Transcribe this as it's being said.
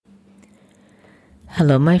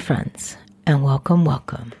Hello, my friends, and welcome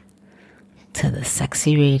to the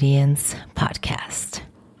Sexy Radiance podcast,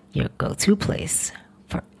 your go-to place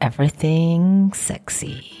for everything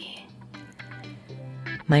sexy.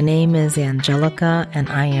 My name is Angelica, and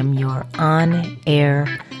I am your on-air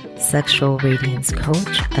sexual radiance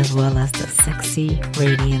coach, as well as the Sexy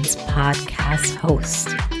Radiance podcast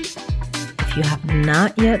host. If you have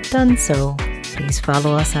not yet done so, please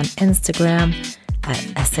follow us on Instagram at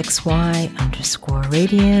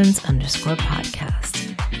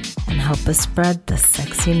SXY_radiance_podcast and help us spread the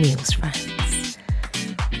sexy news, friends.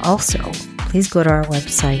 Also, please go to our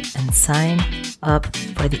website and sign up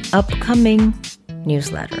for the upcoming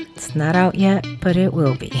newsletter. It's not out yet, but it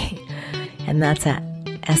will be. And that's at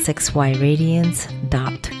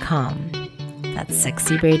SXYRadiance.com. That's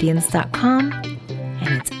sexyradiance.com, and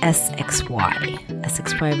it's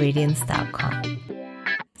SXYRadiance.com.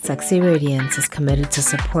 Sexy Radiance is committed to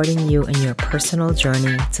supporting you in your personal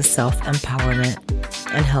journey to self-empowerment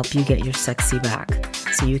and help you get your sexy back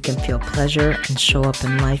so you can feel pleasure and show up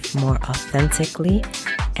in life more authentically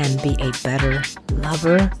and be a better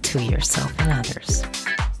lover to yourself and others.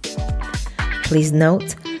 Please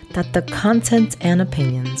note that the content and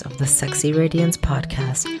opinions of the Sexy Radiance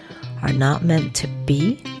podcast are not meant to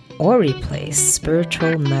be or replace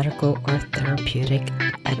spiritual, medical, or therapeutic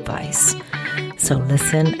advice. So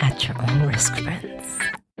listen at your own risk, friends.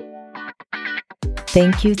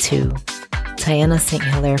 Thank you to Tiana St.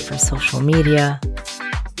 Hilaire for social media,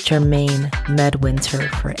 Jermaine Medwinter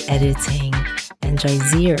for editing, and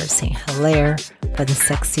Jazeer St. Hilaire for the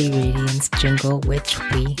Sexy Radiance jingle, which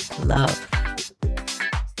we love.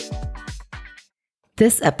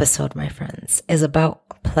 This episode, my friends, is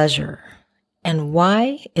about pleasure and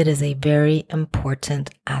why it is a very important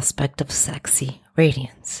aspect of sexy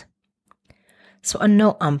radiance. So a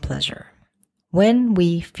note on pleasure. When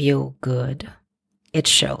we feel good, it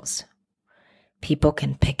shows. People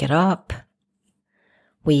can pick it up.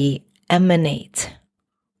 We emanate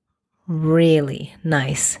really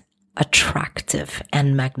nice, attractive,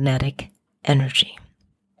 and magnetic energy,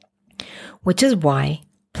 which is why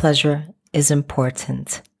pleasure is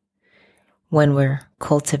important when we're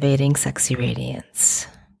cultivating sexy radiance.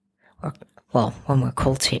 When we're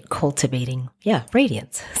cultivating,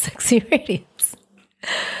 radiance, sexy radiance.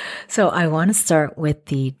 So I want to start with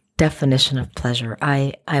the definition of pleasure.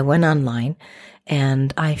 I went online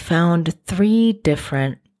and I found 3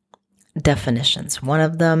 different definitions. One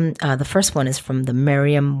of them, the first one is from the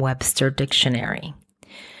Merriam-Webster Dictionary.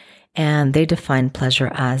 And they define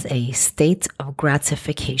pleasure as a state of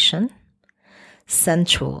gratification,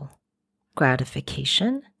 sensual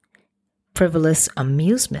gratification, frivolous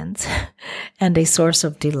amusement, and a source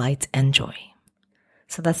of delight and joy.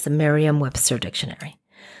 So that's the Merriam-Webster Dictionary.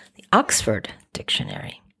 The Oxford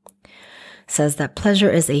Dictionary says that pleasure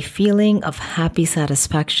is a feeling of happy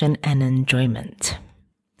satisfaction and enjoyment.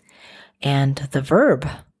 And the verb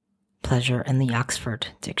pleasure in the Oxford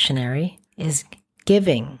Dictionary is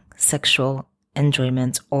giving sexual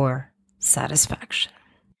enjoyment or satisfaction.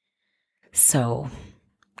 So,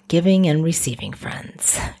 giving and receiving,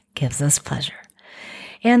 friends, gives us pleasure.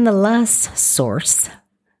 And the last source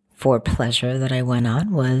for pleasure that I went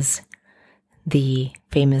on was the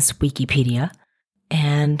famous Wikipedia.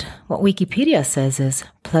 And what Wikipedia says is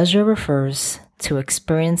pleasure refers to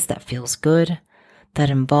experience that feels good,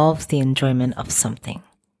 that involves the enjoyment of something.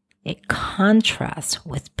 It contrasts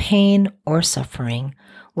with pain or suffering,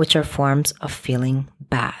 which are forms of feeling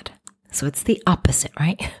bad. So it's the opposite,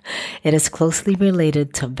 right? It is closely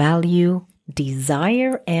related to value,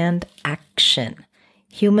 desire, and action.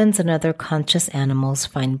 Humans and other conscious animals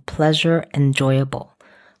find pleasure enjoyable,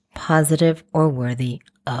 positive, or worthy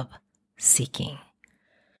of seeking.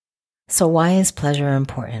 So why is pleasure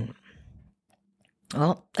important?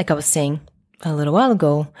 Well, like I was saying a little while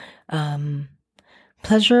ago,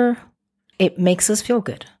 pleasure, it makes us feel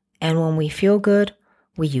good. And when we feel good,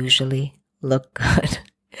 we usually look good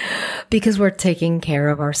because we're taking care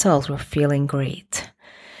of ourselves. We're feeling great.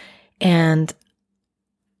 And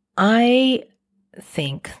I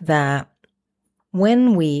think that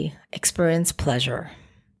when we experience pleasure,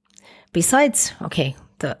 besides,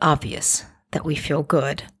 the obvious, that we feel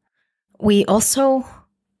good, we also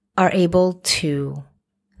are able to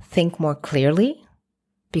think more clearly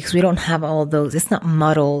because we don't have all those, it's not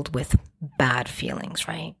muddled with bad feelings,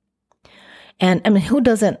 right? And who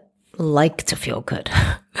doesn't like to feel good?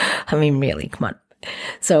 Really, come on.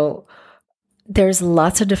 So there's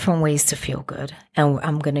lots of different ways to feel good. And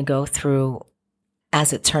I'm going to go through,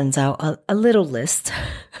 as it turns out, a little list.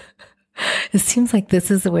 It seems like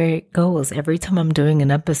this is where it goes. Every time I'm doing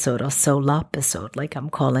an episode, a solo episode, like I'm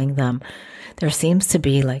calling them, there seems to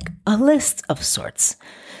be like a list of sorts.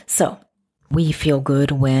 So we feel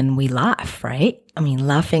good when we laugh, right? I mean,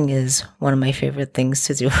 laughing is one of my favorite things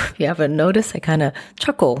to do. If you haven't noticed, I kind of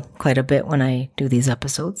chuckle quite a bit when I do these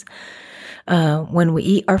episodes. When we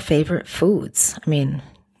eat our favorite foods, I mean,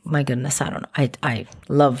 my goodness, I don't know. I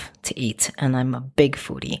love to eat and I'm a big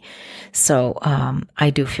foodie. So I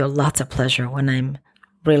do feel lots of pleasure when I'm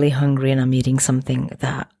really hungry and I'm eating something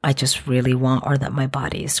that I just really want or that my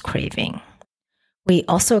body is craving. We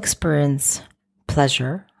also experience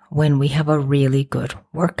pleasure when we have a really good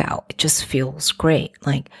workout. It just feels great.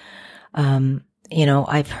 Like,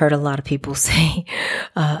 I've heard a lot of people say,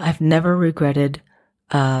 I've never regretted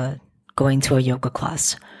going to a yoga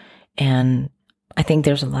class. And I think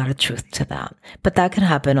there's a lot of truth to that. But that can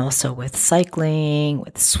happen also with cycling,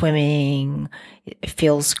 with swimming. It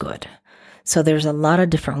feels good. So there's a lot of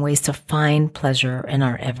different ways to find pleasure in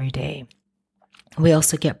our everyday. We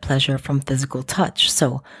also get pleasure from physical touch.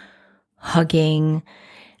 So hugging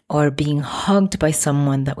or being hugged by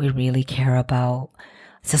someone that we really care about.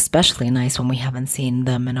 It's especially nice when we haven't seen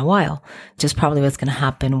them in a while. Just probably what's going to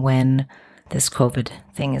happen when this COVID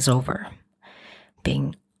thing is over.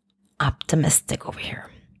 Being optimistic over here.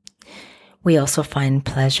 We also find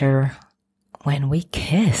pleasure when we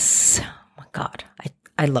kiss. Oh my God,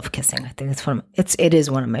 I love kissing. I think it is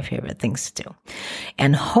one of my favorite things to do.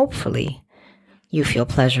 And hopefully you feel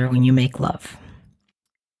pleasure when you make love.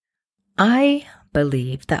 I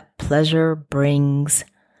believe that pleasure brings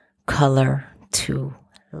color to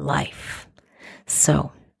life.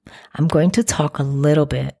 So I'm going to talk a little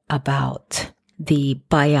bit about the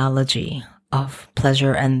biology of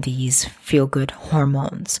pleasure and these feel-good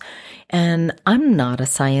hormones. And I'm not a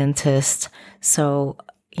scientist, so,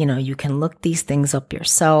 you can look these things up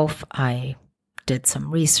yourself. I did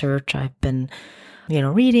some research. I've been,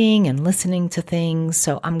 reading and listening to things.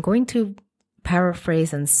 So I'm going to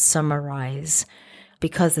paraphrase and summarize,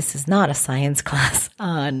 because this is not a science class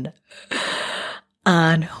on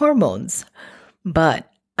hormones.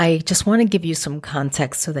 But I just want to give you some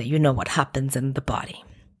context so that you know what happens in the body.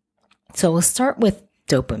 So we'll start with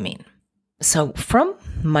dopamine. So from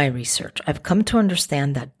my research, I've come to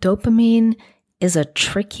understand that dopamine is a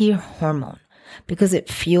tricky hormone because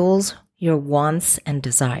it fuels your wants and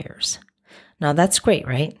desires. Now that's great,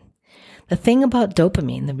 right? The thing about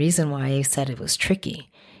dopamine, the reason why I said it was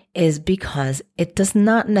tricky, is because it does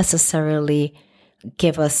not necessarily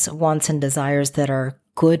give us wants and desires that are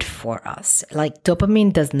good for us. Like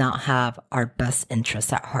dopamine does not have our best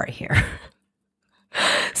interests at heart here.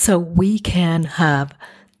 So we can have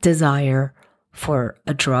desire for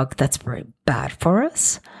a drug that's very bad for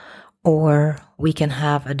us, or we can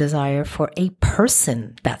have a desire for a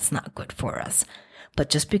person that's not good for us. But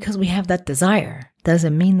just because we have that desire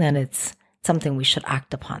doesn't mean that it's something we should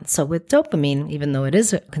act upon. So with dopamine, even though it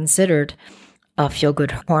is considered a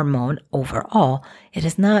feel-good hormone overall, it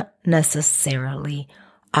is not necessarily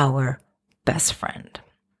our best friend.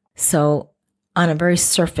 So on a very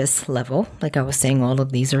surface level, like I was saying, all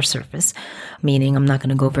of these are surface, meaning I'm not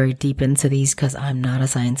going to go very deep into these because I'm not a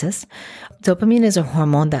scientist. Dopamine is a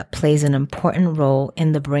hormone that plays an important role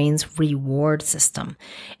in the brain's reward system,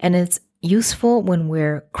 and it's useful when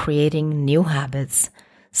we're creating new habits,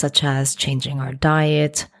 such as changing our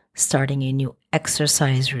diet, starting a new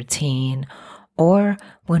exercise routine, or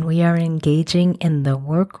when we are engaging in the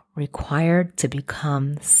work required to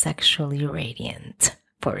become sexually radiant,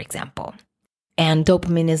 for example. And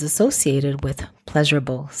dopamine is associated with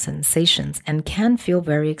pleasurable sensations and can feel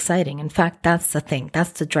very exciting. In fact, that's the thing.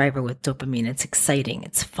 That's the driver with dopamine. It's exciting.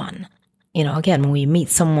 It's fun. Again, when we meet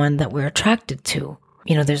someone that we're attracted to,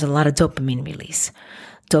 there's a lot of dopamine release.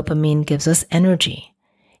 Dopamine gives us energy.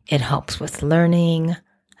 It helps with learning,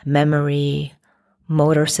 memory,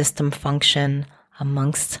 motor system function,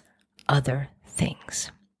 amongst other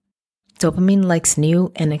things. Dopamine likes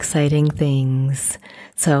new and exciting things.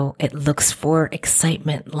 So it looks for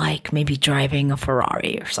excitement, like maybe driving a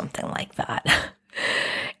Ferrari or something like that.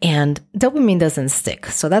 And dopamine doesn't stick.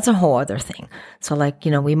 So that's a whole other thing. So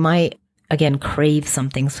we might, again, crave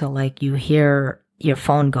something. So you hear your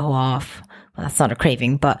phone go off. Well, that's not a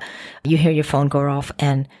craving, but you hear your phone go off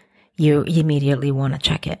and you immediately want to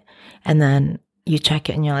check it. And then you check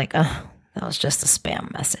it and you're like, oh, that was just a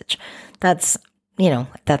spam message. That's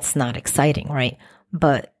not exciting, right?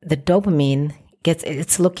 But the dopamine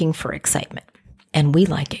it's looking for excitement. And we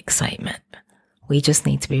like excitement. We just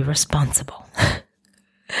need to be responsible.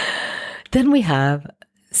 Then we have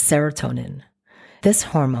serotonin. This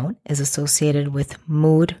hormone is associated with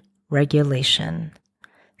mood regulation,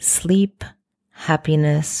 sleep,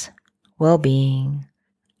 happiness, well-being,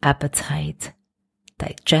 appetite,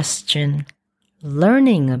 digestion,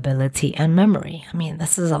 learning ability, and memory. I mean,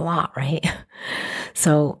 this is a lot, right?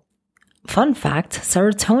 So, fun fact,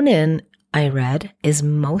 serotonin, I read, is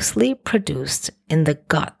mostly produced in the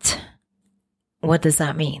gut. What does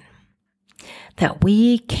that mean? That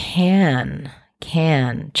we can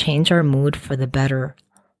change our mood for the better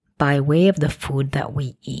by way of the food that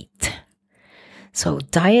we eat. So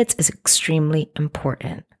diet is extremely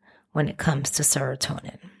important when it comes to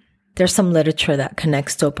serotonin. There's some literature that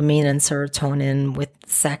connects dopamine and serotonin with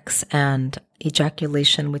sex and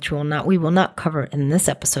ejaculation, which we will not cover in this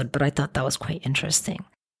episode, but I thought that was quite interesting.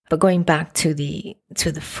 But going back to the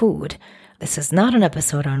food, this is not an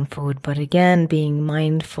episode on food, but again, being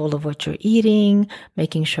mindful of what you're eating,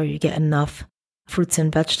 making sure you get enough fruits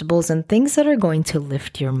and vegetables and things that are going to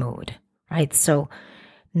lift your mood, right? So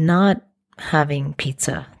not having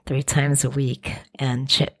pizza 3 times a week and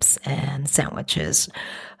chips and sandwiches.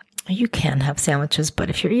 You can have sandwiches, but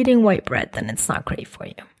if you're eating white bread, then it's not great for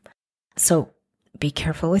you. So be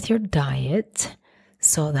careful with your diet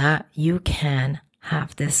so that you can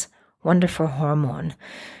have this wonderful hormone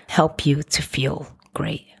help you to feel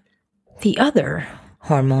great. The other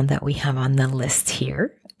hormone that we have on the list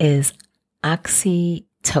here is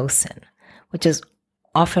oxytocin, which is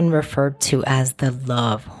often referred to as the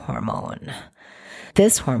love hormone.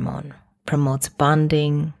 This hormone promotes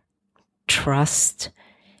bonding, trust,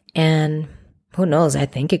 and who knows, I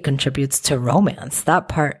think it contributes to romance. That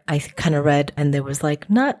part I kind of read, and there was like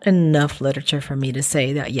not enough literature for me to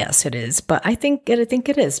say that yes, it is. But I think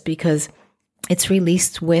it is because it's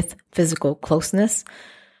released with physical closeness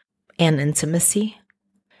and intimacy.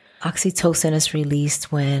 Oxytocin is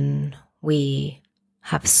released when we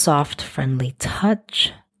have soft, friendly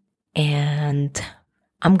touch. And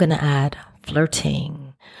I'm going to add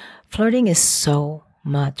flirting. Flirting is so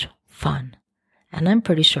much fun. And I'm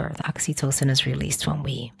pretty sure the oxytocin is released when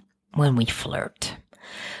we flirt.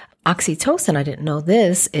 Oxytocin, I didn't know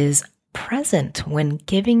this, is present when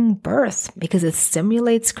giving birth because it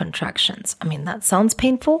stimulates contractions. I mean, that sounds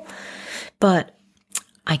painful, but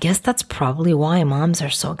I guess that's probably why moms are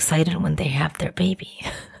so excited when they have their baby.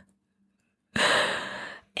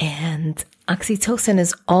 And oxytocin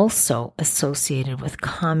is also associated with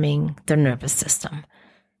calming the nervous system.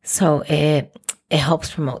 So it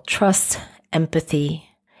helps promote trust, empathy,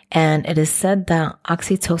 and it is said that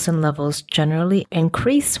oxytocin levels generally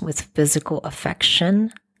increase with physical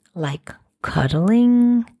affection, like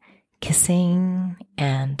cuddling, kissing,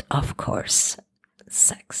 and of course,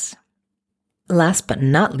 sex. Last but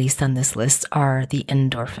not least on this list are the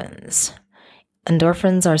endorphins.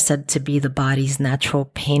 Endorphins are said to be the body's natural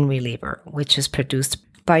pain reliever, which is produced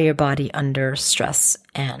by your body under stress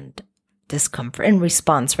and discomfort, in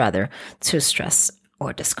response rather to stress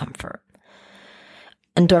or discomfort.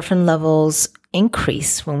 Endorphin levels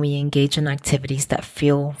increase when we engage in activities that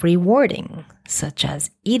feel rewarding, such as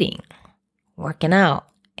eating, working out,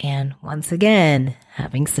 and once again,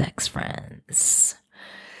 having sex, friends.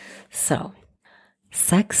 So,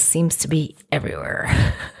 sex seems to be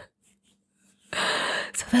everywhere.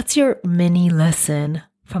 So that's your mini lesson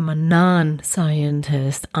from a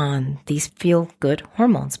non-scientist on these feel-good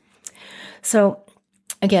hormones. So,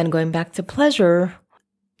 again, going back to pleasure,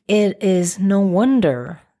 it is no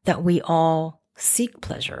wonder that we all seek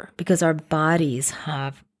pleasure because our bodies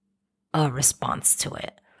have a response to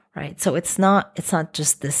it, right? So it's not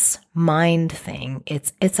just this mind thing.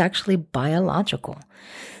 It's actually biological.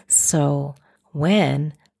 So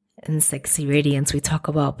when in Sexy Radiance we talk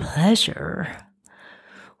about pleasure,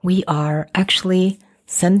 we are actually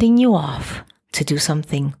sending you off to do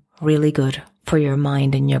something really good for your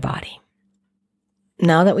mind and your body.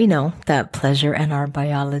 Now that we know that pleasure and our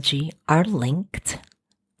biology are linked,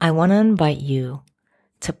 I want to invite you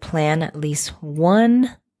to plan at least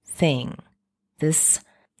one thing this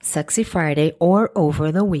Sexy Friday or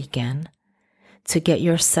over the weekend to get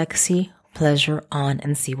your sexy pleasure on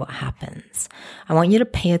and see what happens. I want you to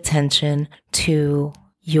pay attention to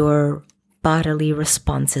your bodily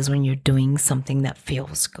responses when you're doing something that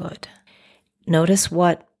feels good. Notice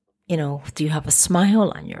what do you have a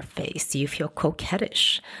smile on your face? Do you feel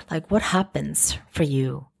coquettish? Like what happens for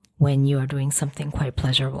you when you are doing something quite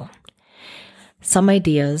pleasurable? Some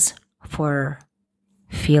ideas for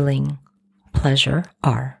feeling pleasure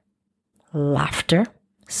are laughter.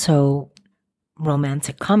 So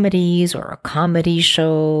romantic comedies or a comedy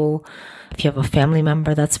show. If you have a family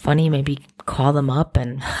member that's funny, maybe call them up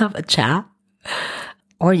and have a chat.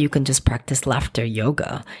 Or you can just practice laughter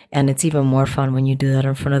yoga. And it's even more fun when you do that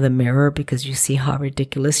in front of the mirror because you see how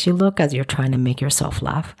ridiculous you look as you're trying to make yourself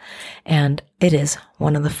laugh. And it is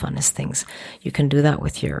one of the funnest things. You can do that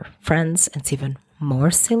with your friends. It's even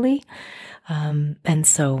more silly. And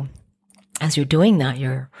so as you're doing that,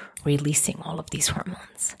 you're releasing all of these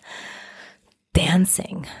hormones.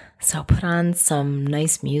 Dancing. So put on some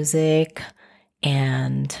nice music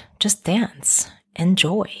and just dance.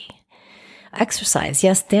 Enjoy. Exercise.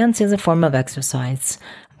 Yes, dance is a form of exercise,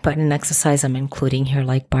 but in exercise, I'm including here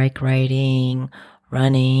like bike riding,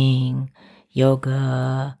 running,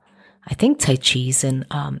 yoga. I think Tai Chi is an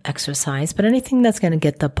exercise, but anything that's going to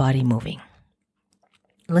get the body moving.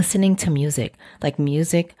 Listening to music. Like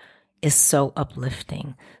music is so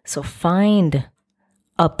uplifting. So find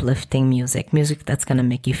uplifting music that's going to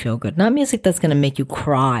make you feel good. Not music that's going to make you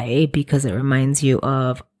cry because it reminds you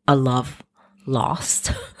of a love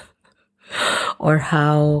lost. Or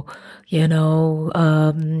how, I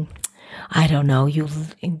don't know,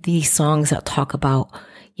 these songs that talk about,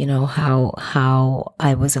 how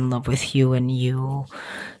I was in love with you and you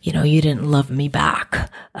didn't love me back.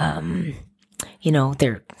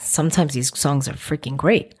 Sometimes these songs are freaking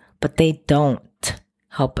great, but they don't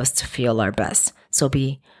help us to feel our best. So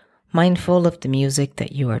be mindful of the music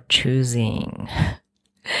that you are choosing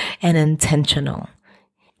and intentional.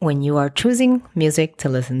 When you are choosing music to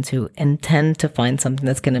listen to, intend to find something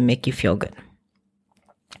that's going to make you feel good.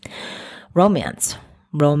 Romance.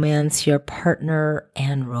 Romance your partner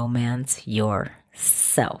and romance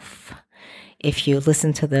yourself. If you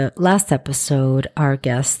listen to the last episode, our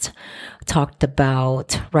guest talked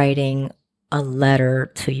about writing a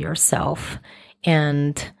letter to yourself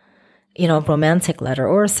and, romantic letter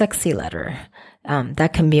or a sexy letter.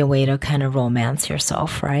 That can be a way to kind of romance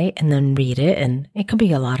yourself, right? And then read it, and it can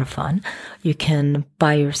be a lot of fun. You can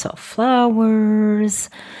buy yourself flowers,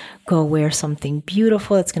 go wear something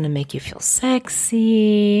beautiful that's going to make you feel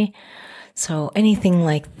sexy. So anything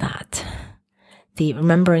like that.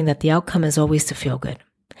 Remembering that the outcome is always to feel good.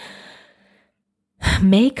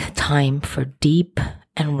 Make time for deep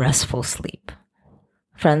and restful sleep.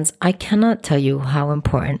 Friends, I cannot tell you how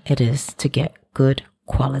important it is to get good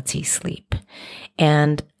quality sleep.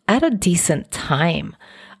 And at a decent time,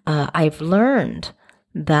 I've learned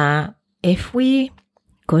that if we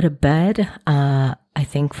go to bed, I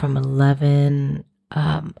think from 11,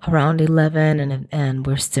 around 11, and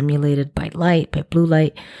we're stimulated by light, by blue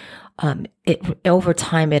light, over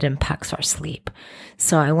time it impacts our sleep.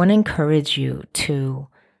 So I want to encourage you to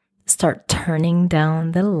start turning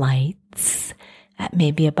down the lights at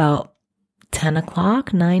maybe about 10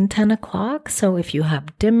 o'clock, 10 o'clock. So if you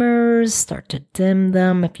have dimmers, start to dim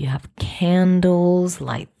them. If you have candles,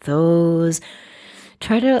 light those.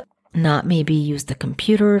 Try to not maybe use the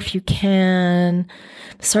computer if you can.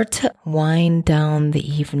 Start to wind down the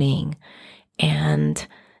evening and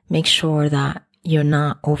make sure that you're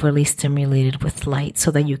not overly stimulated with light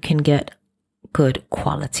so that you can get good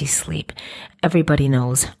quality sleep. Everybody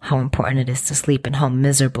knows how important it is to sleep and how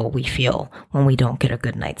miserable we feel when we don't get a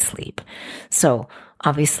good night's sleep. So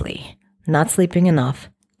obviously, not sleeping enough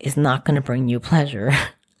is not going to bring you pleasure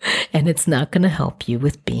and it's not going to help you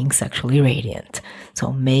with being sexually radiant.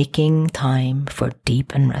 So making time for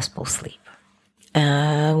deep and restful sleep.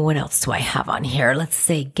 What else do I have on here? Let's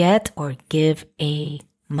say get or give a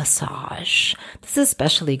massage. This is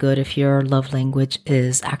especially good if your love language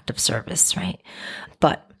is act of service, right?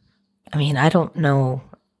 But I don't know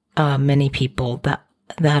many people that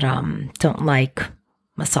don't like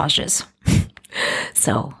massages.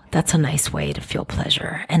 So that's a nice way to feel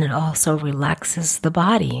pleasure, and it also relaxes the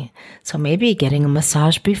body. So maybe getting a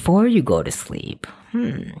massage before you go to sleep.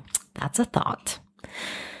 That's a thought.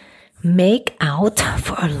 Make out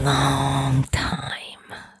for a long time.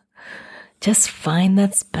 Just find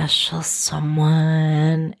that special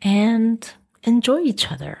someone and enjoy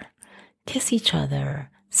each other. Kiss each other,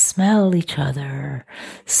 smell each other,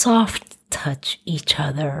 soft touch each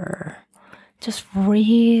other. Just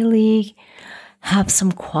really have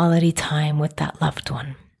some quality time with that loved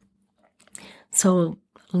one. So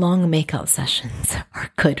long makeout sessions are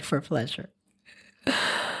good for pleasure.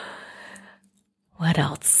 What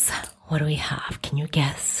else? What do we have? Can you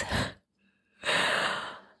guess?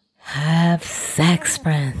 Have sex,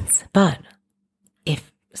 friends. But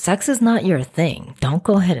if sex is not your thing, don't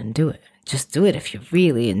go ahead and do it. Just do it if you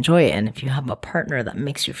really enjoy it. And if you have a partner that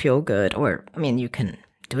makes you feel good, or, you can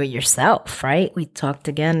do it yourself, right? We talked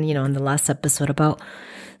again, in the last episode about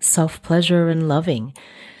self-pleasure and loving.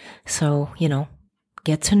 So,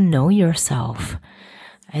 get to know yourself.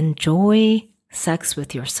 Enjoy sex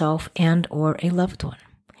with yourself and or a loved one.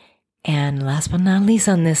 And last but not least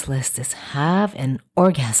on this list is have an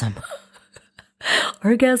orgasm.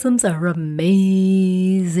 Orgasms are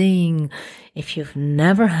amazing. If you've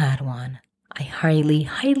never had one, I highly,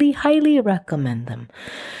 highly, highly recommend them.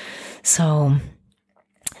 So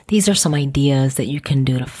these are some ideas that you can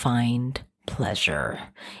do to find pleasure.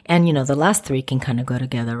 And, the last three can kind of go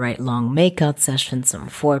together, right? Long makeout sessions, some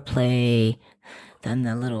foreplay, then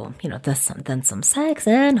the little, then some sex.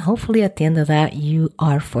 And hopefully at the end of that, you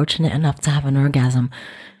are fortunate enough to have an orgasm.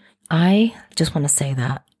 I just want to say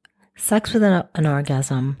that sex with an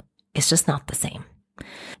orgasm is just not the same.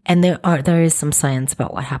 And there is some science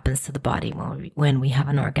about what happens to the body when we have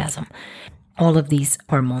an orgasm. All of these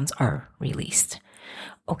hormones are released.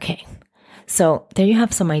 Okay, so there you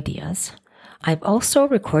have some ideas. I've also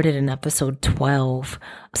recorded in episode 12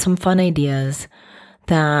 some fun ideas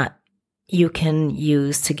that you can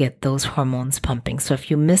use to get those hormones pumping. So if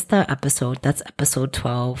you missed that episode, that's episode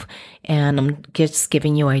 12. And I'm just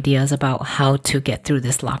giving you ideas about how to get through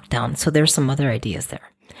this lockdown. So there's some other ideas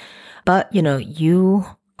there. But, you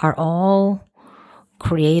are all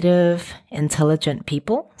creative, intelligent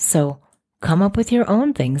people. So come up with your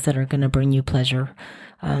own things that are going to bring you pleasure.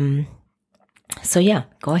 So yeah,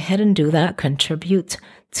 go ahead and do that. Contribute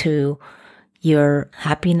to your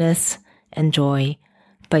happiness and joy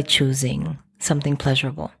by choosing something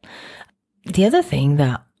pleasurable. The other thing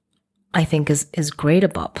that I think is great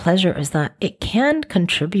about pleasure is that it can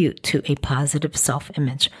contribute to a positive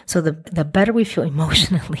self-image. So the better we feel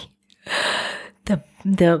emotionally,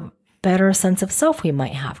 the better sense of self we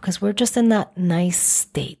might have, because we're just in that nice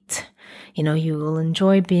state. You will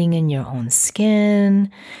enjoy being in your own skin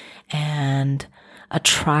and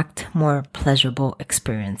attract more pleasurable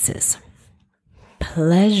experiences.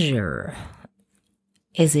 Pleasure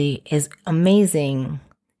is amazing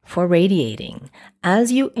for radiating.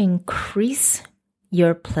 As you increase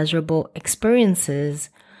your pleasurable experiences,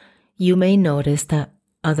 you may notice that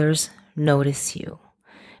others notice you.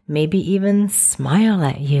 Maybe even smile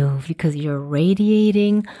at you because you're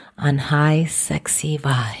radiating on high, sexy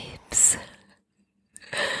vibes.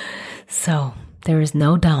 So there is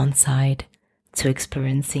no downside to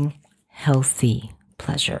experiencing healthy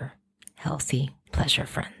pleasure,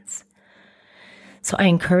 friends. So I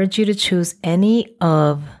encourage you to choose any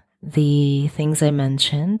of the things I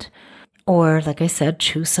mentioned, or like I said,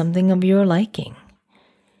 choose something of your liking.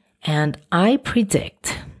 And I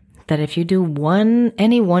predict that if you do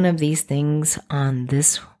any one of these things on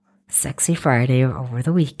this Sexy Friday or over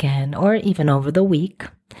the weekend or even over the week,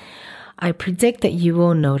 I predict that you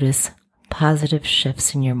will notice positive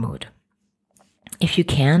shifts in your mood. If you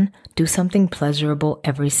can, do something pleasurable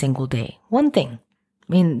every single day. One thing.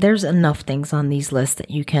 There's enough things on this list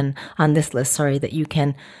that you can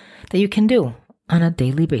do on a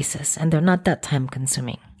daily basis, and they're not that time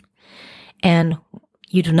consuming. And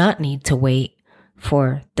you do not need to wait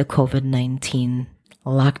for the COVID-19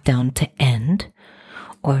 lockdown to end,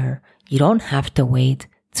 or you don't have to wait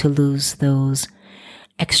to lose those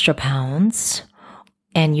extra pounds,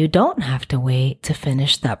 and you don't have to wait to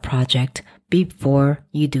finish that project before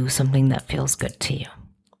you do something that feels good to you.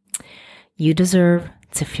 You deserve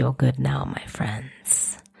to feel good now, my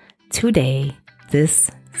friends. Today,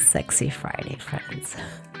 this Sexy Friday, friends.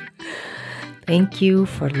 Thank you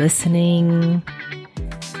for listening.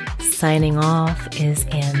 Signing off is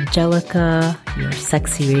Angelica, your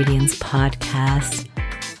Sexy Radiance podcast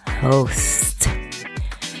host.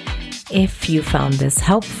 If you found this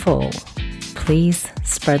helpful, please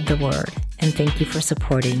spread the word. And thank you for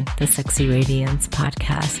supporting the Sexy Radiance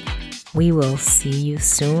podcast. We will see you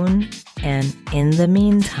soon. And in the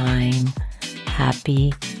meantime,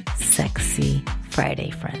 happy Sexy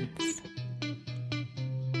Friday, friends.